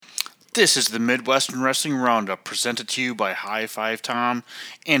This is the Midwestern Wrestling Roundup presented to you by High Five Tom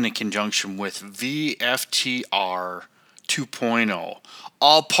and in conjunction with VFTR 2.0,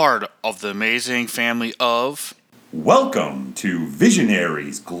 all part of the amazing family of... Welcome to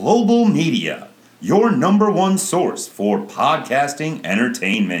Visionaries Global Media, your number one source for podcasting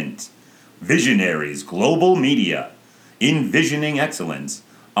entertainment. Visionaries Global Media, envisioning excellence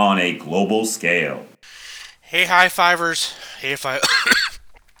on a global scale. Hey, High Fivers. Hey,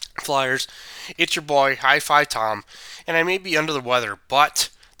 Flyers. It's your boy, High Five Tom, and I may be under the weather, but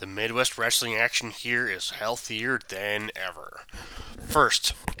the Midwest wrestling action here is healthier than ever.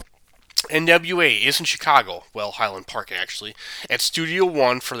 First, NWA is in Chicago, well, Highland Park actually, at Studio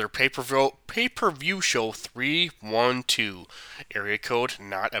One for their pay-per-view show 312, area code,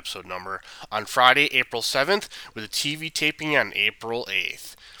 not episode number, on Friday, April 7th, with a TV taping on April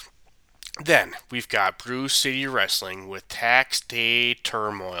 8th. Then we've got Brew City Wrestling with Tax Day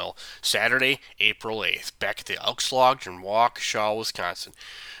Turmoil, Saturday, April 8th, back at the Elks Lodge in Waukesha, Wisconsin.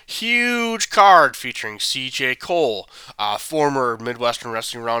 Huge card featuring CJ Cole, former Midwestern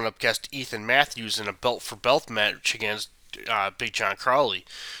Wrestling Roundup guest Ethan Matthews in a belt-for-belt match against Big John Crowley,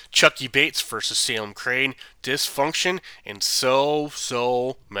 Chucky Bates versus Salem Crane, Dysfunction, and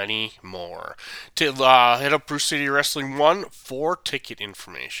so many more. Hit up Brew City Wrestling 1 for ticket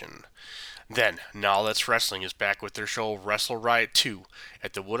information. Then, Now That's Wrestling is back with their show Wrestle Riot 2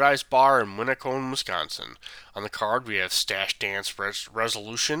 at the Wood Eyes Bar in Winneconne, Wisconsin. On the card, we have Stash Dance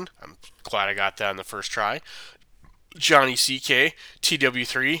Resolution. I'm glad I got that on the first try. Johnny CK,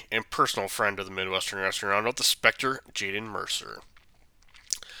 TW3, and personal friend of the Midwestern Wrestling Roundup, the Spectre, Jaden Mercer.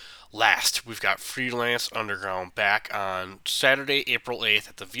 Last, we've got Freelance Underground back on Saturday, April 8th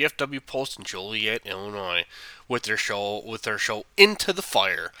at the VFW Post in Joliet, Illinois, with their show Into the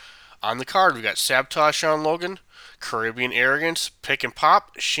Fire. On the card, we got Sabotage Sean Logan, Caribbean Arrogance, Pick and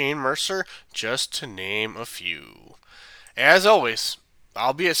Pop, Shane Mercer, just to name a few. As always,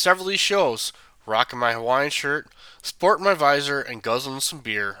 I'll be at several of these shows, rocking my Hawaiian shirt, sporting my visor, and guzzling some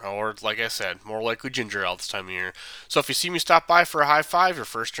beer, or, like I said, more likely ginger ale this time of year. So if you see me stop by for a high five, your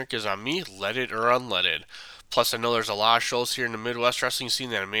first drink is on me, leaded or unleaded. Plus, I know there's a lot of shows here in the Midwest wrestling scene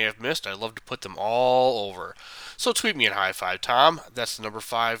that I may have missed. I'd love to put them all over. So tweet me at High Five Tom. That's the number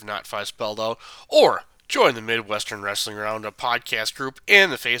 5, not 5 spelled out. Or join the Midwestern Wrestling Roundup podcast group in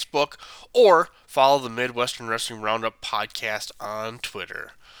the Facebook. Or follow the Midwestern Wrestling Roundup podcast on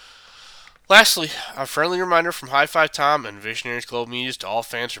Twitter. Lastly, a friendly reminder from High Five Tom and Visionaries Global Media to all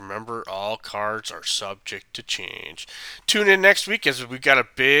fans: remember, all cards are subject to change. Tune in next week as we've got a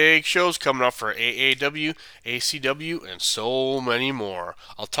big shows coming up for AAW, ACW, and so many more.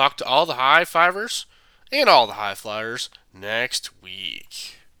 I'll talk to all the High Fivers and all the High Flyers next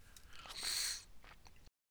week.